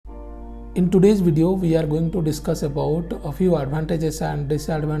In today's video, we are going to discuss about a few advantages and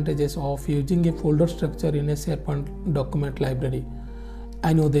disadvantages of using a folder structure in a SharePoint document library.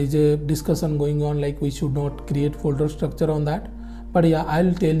 I know there is a discussion going on like we should not create folder structure on that, but yeah,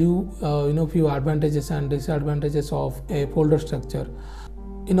 I'll tell you few advantages and disadvantages of a folder structure.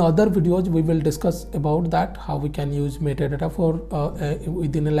 In other videos, we will discuss about that, how we can use metadata for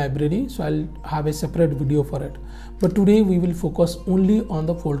within a library. So I'll have a separate video for it. But today we will focus only on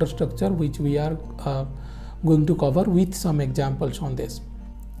the folder structure, which we are going to cover with some examples on this.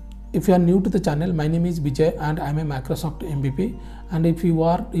 If you are new to the channel, my name is Vijay and I'm a Microsoft MVP. And if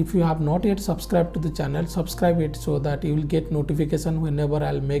you have not yet subscribed to the channel, subscribe it so that you will get notification whenever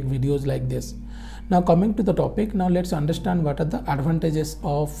I'll make videos like this. Now coming to the topic, now let's understand what are the advantages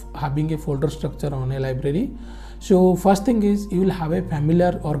of having a folder structure on a library. So first thing is, you will have a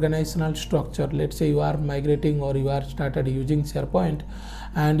familiar organizational structure. Let's say you are migrating or you are started using SharePoint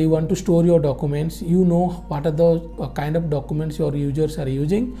and you want to store your documents. You know what are the kind of documents your users are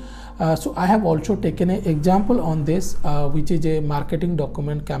using. So I have also taken an example on this, which is a marketing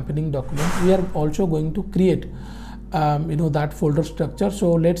document, campaigning document. We are also going to create that folder structure.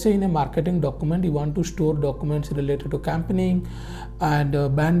 So let's say in a marketing document you want to store documents related to campaigning and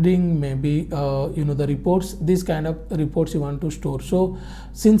branding, maybe the reports, this kind of reports you want to store. So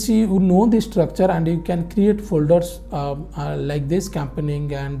since you know this structure and you can create folders like this,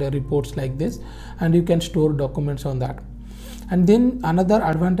 campaigning and reports like this, and you can store documents on that. And then another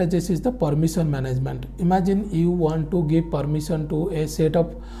advantage is the permission management. Imagine you want to give permission to a set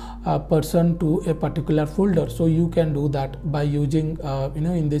of person to a particular folder, so you can do that by using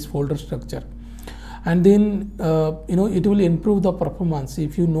in this folder structure. And then it will improve the performance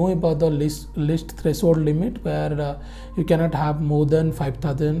if you know about the list threshold limit, where you cannot have more than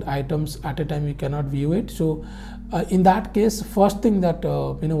 5,000 items at a time, you cannot view it. So in that case, first thing that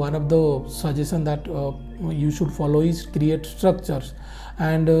one of the suggestion that you should follow is create structures,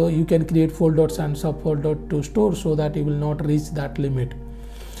 and you can create folders and subfolders to store so that you will not reach that limit.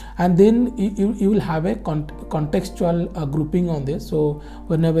 And then you will have a contextual grouping on this. So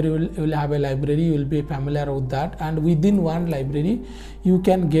whenever you will have a library, you will be familiar with that, and within one library you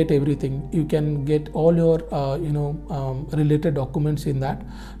can get everything. You can get all your related documents in that.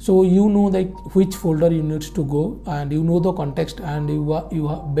 So you know like which folder you need to go, and you know the context, and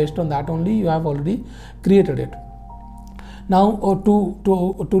you based on that only you have already created it. Now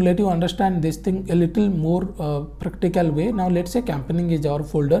to let you understand this thing a little more practical way, now let's say campaigning is our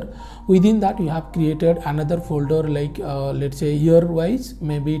folder. Within that you have created another folder like let's say year wise,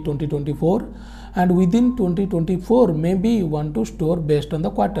 maybe 2024, and within 2024 maybe you want to store based on the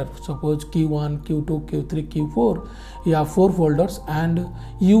quarter. Suppose Q1, Q2, Q3, Q4, you have 4 folders, and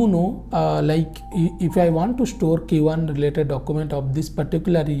like if I want to store Q1 related document of this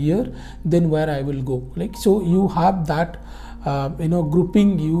particular year, then where I will go, like, so you have that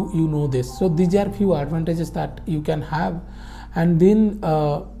grouping, you know this. So these are few advantages that you can have. And then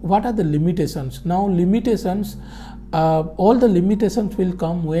what are the limitations? Now limitations, all the limitations will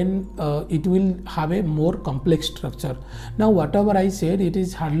come when it will have a more complex structure. Now whatever I said, it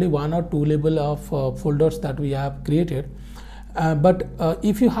is hardly 1 or 2 level of folders that we have created. But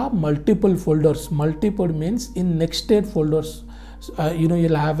if you have multiple folders, multiple means in nested folders,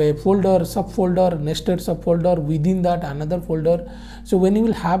 you'll have a folder, subfolder, nested subfolder, within that another folder. So when you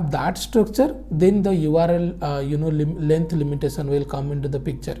will have that structure, then the URL length limitation will come into the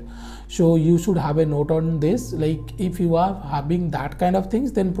picture. So you should have a note on this. Like if you are having that kind of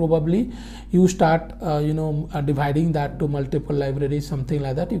things, then probably you start dividing that to multiple libraries, something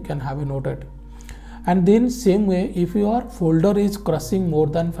like that. You can have a note at. And then same way, if your folder is crossing more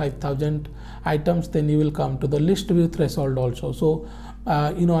than 5,000 items, then you will come to the list view threshold also. So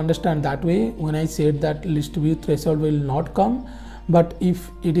understand that way. When I said that list view threshold will not come, but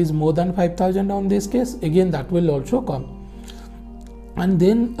if it is more than 5,000 on this case, again that will also come. And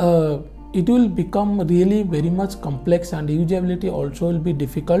then it will become really very much complex, and usability also will be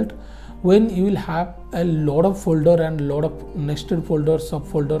difficult when you will have a lot of folder and a lot of nested folders,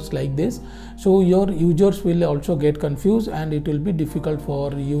 subfolders like this. So your users will also get confused, and it will be difficult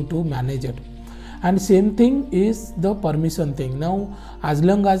for you to manage it. And same thing is the permission thing. Now as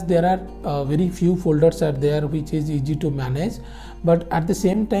long as there are very few folders are there, which is easy to manage, but at the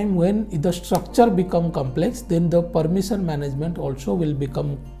same time when the structure become complex, then the permission management also will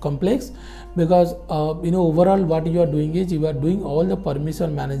become complex, because overall what you are doing is you are doing all the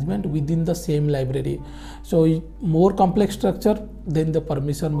permission management within the same library. So more complex structure, then the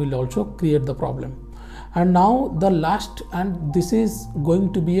permission will also create the problem. And now the last, and this is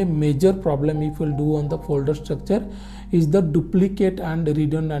going to be a major problem if you will do on the folder structure, is the duplicate and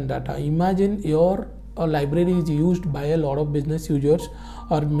redundant data. Imagine your library is used by a lot of business users,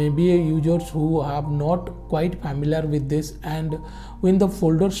 or maybe users who have not quite familiar with this, and when the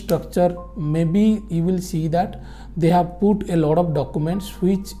folder structure, maybe you will see that they have put a lot of documents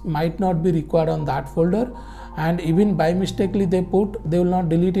which might not be required on that folder, and even by mistakenly they will not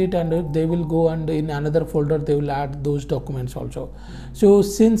delete it, and they will go and in another folder they will add those documents also. So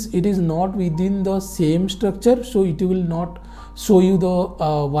since it is not within the same structure, so it will not show you the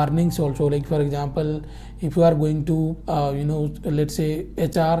warnings also. Like for example, if you are going to let's say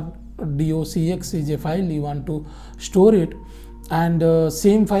HRDOCX is a file, you want to store it, and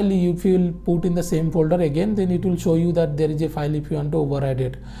same file if you will put in the same folder again, then it will show you that there is a file if you want to override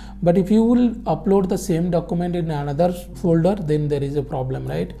it. But if you will upload the same document in another folder, then there is a problem,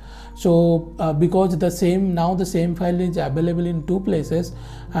 right? So because the same file is available in two places,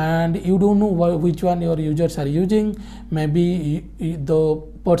 and you don't know which one your users are using. Maybe the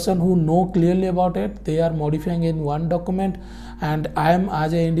person who know clearly about it, they are modifying in one document, and I am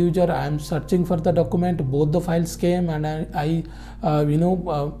as an end user, I am searching for the document, both the files came, and I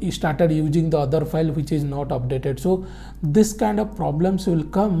started using the other file which is not updated. So this kind of problems will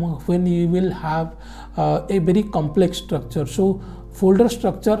come when you will have a very complex structure. So folder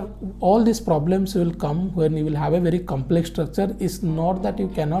structure, all these problems will come when you will have a very complex structure. It's not that you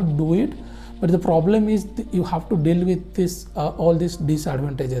cannot do it, but the problem is you have to deal with this all these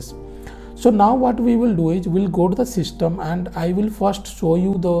disadvantages. So now what we will do is we'll go to the system, and I will first show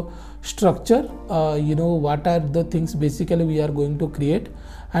you the structure, what are the things basically we are going to create,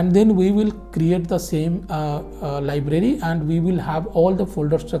 and then we will create the same library, and we will have all the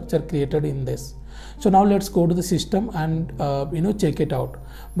folder structure created in this. So now let's go to the system and check it out.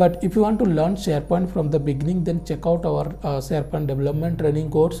 But if you want to learn SharePoint from the beginning, then check out our SharePoint development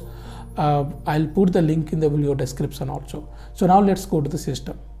training course. I'll put the link in the video description also. So now let's go to the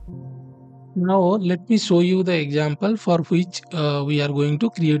system. Now let me show you the example for which we are going to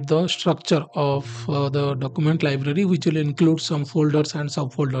create the structure of the document library, which will include some folders and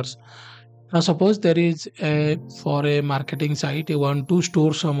subfolders. Now suppose there is for a marketing site, you want to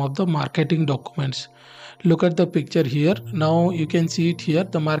store some of the marketing documents. Look at the picture here. Now you can see it here.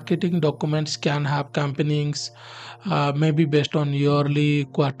 The marketing documents can have campaignings, maybe based on yearly,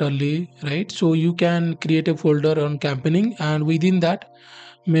 quarterly, right? So you can create a folder on campaigning, and within that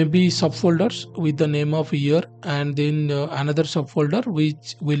maybe subfolders with the name of year, and then another subfolder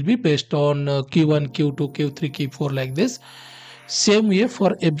which will be based on Q1, Q2, Q3, Q4, like this. Same way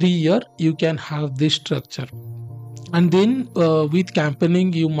for every year you can have this structure. And then with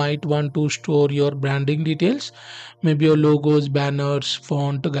campaigning, you might want to store your branding details, maybe your logos, banners,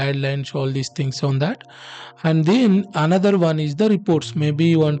 font, guidelines, all these things on that. And then another one is the reports. Maybe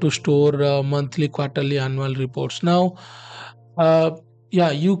you want to store monthly, quarterly, annual reports. Now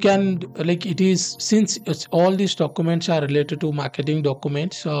you can, like, it is, since all these documents are related to marketing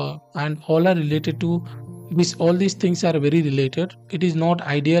documents, and all are related to this, all these things are very related. It is not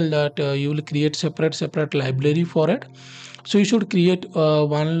ideal that you will create separate library for it. So you should create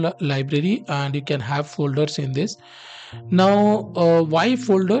one library, and you can have folders in this. Now why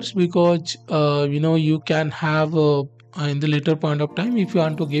folders? Because you can have in the later point of time, if you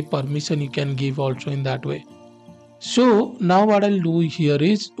want to give permission, you can give also in that way. So now what I'll do here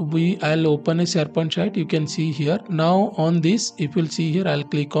is I'll open a SharePoint site. You can see here. Now on this, if you'll see here, I'll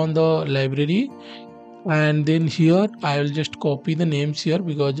click on the library, and then here I will just copy the names here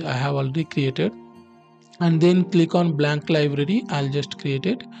because I have already created, and then click on blank library. I'll just create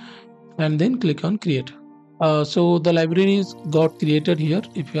it, and then click on create. So the library is got created here.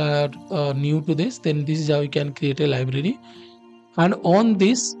 If you are new to this, then this is how you can create a library. And on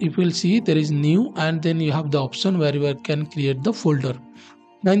this, if you will see, there is new, and then you have the option where you can create the folder.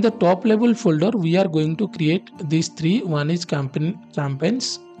 Now in the top level folder, we are going to create these three. One is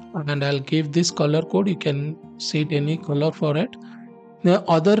campaigns, and I'll give this color code. You can set any color for it. The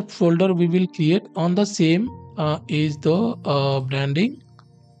other folder we will create on the same is the branding.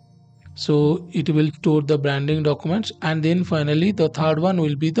 So it will store the branding documents, and then finally the third one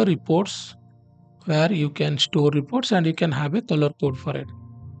will be the reports, where you can store reports and you can have a color code for it.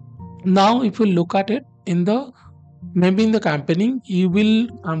 Now if you look at it, maybe in the campaigning, you will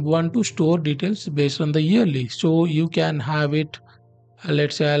want to store details based on the yearly. So you can have it,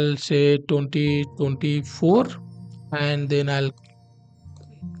 let's say I'll say 2024, and then I'll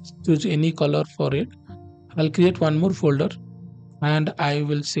choose any color for it. I'll create one more folder, and I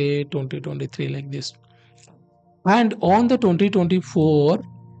will say 2023, like this. And on the 2024,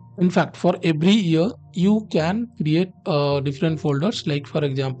 in fact, for every year, you can create different folders, like for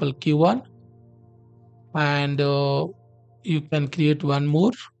example Q1, and you can create one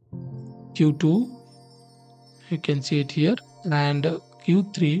more Q2, you can see it here, and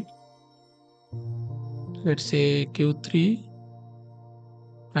Q3, let's say Q3,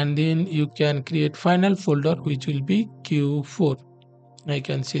 and then you can create final folder which will be Q4. I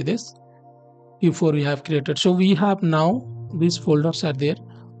can see this Q4 we have created. So we have now these folders are there.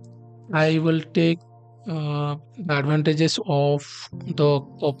 I will take the advantages of the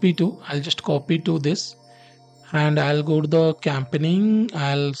copy to. I'll just copy to this, and I'll go to the campaigning.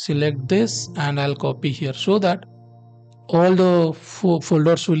 I'll select this and I'll copy here so that all the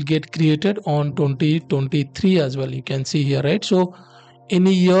folders will get created on 2023 as well. You can see here, right? So in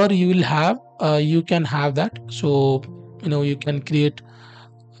a year you will have you can have that. So you can create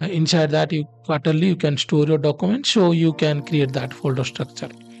inside that you quarterly you can store your documents, so you can create that folder structure.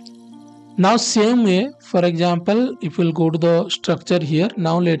 Now same way, for example, if we'll go to the structure here,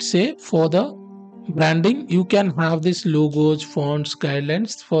 now let's say for the branding you can have this logos, fonts,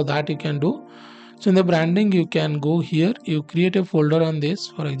 guidelines. For that you can do, so in the branding you can go here, you create a folder on this,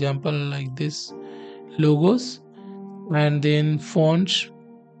 for example like this, logos, and then fonts,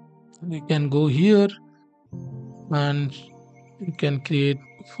 you can go here and you can create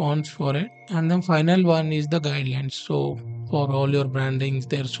fonts for it. And then final one is the guidelines. So for all your brandings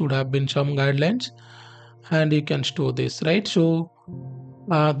there should have been some guidelines, and you can store this, right? So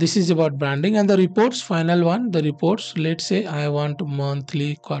this is about branding. And the reports, final one, the reports, let's say I want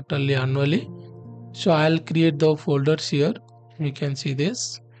monthly, quarterly, annually. So I'll create the folders here, you can see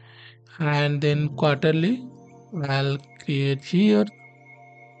this, and then quarterly I'll create here.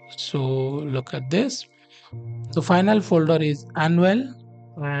 So look at this. The final folder is annual,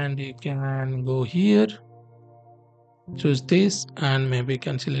 and you can go here, choose this, and maybe you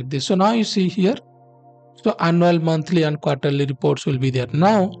can select this. So now you see here, so annual, monthly, and quarterly reports will be there.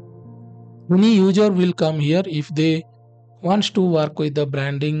 Now any user will come here if they wants to work with the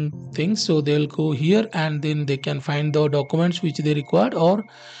branding things, so they'll go here and then they can find the documents which they required. Or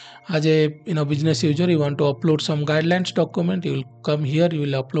as a business user, you want to upload some guidelines document, you will come here, you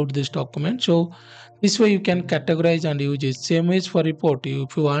will upload this document. So this way you can categorize and use it. Same as for report,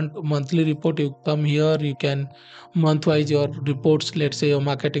 if you want monthly report, you come here, you can month wise your reports, let's say your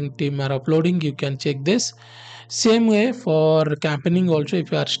marketing team are uploading, you can check this. Same way for campaigning also,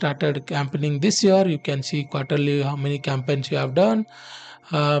 if you are started campaigning this year, you can see quarterly how many campaigns you have done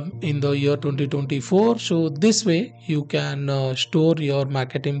in the year 2024. So this way you can store, your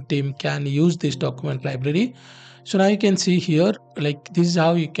marketing team can use this document library. So now you can see here, like this is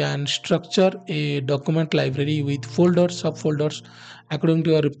how you can structure a document library with folders, subfolders according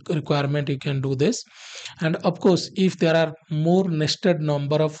to your requirement. You can do this. And of course, if there are more nested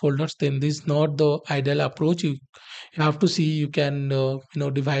number of folders, then this is not the ideal approach. You have to see, you can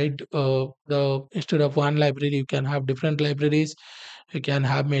divide the instead of one library you can have different libraries, you can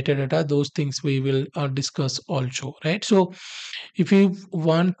have metadata. Those things we will discuss also, right? So if you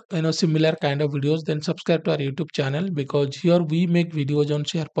want similar kind of videos, then subscribe to our YouTube channel, because here we make videos on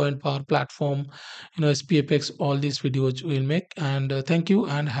SharePoint, Power Platform, SPFX, all these videos we'll make. And thank you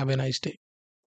and have a nice day.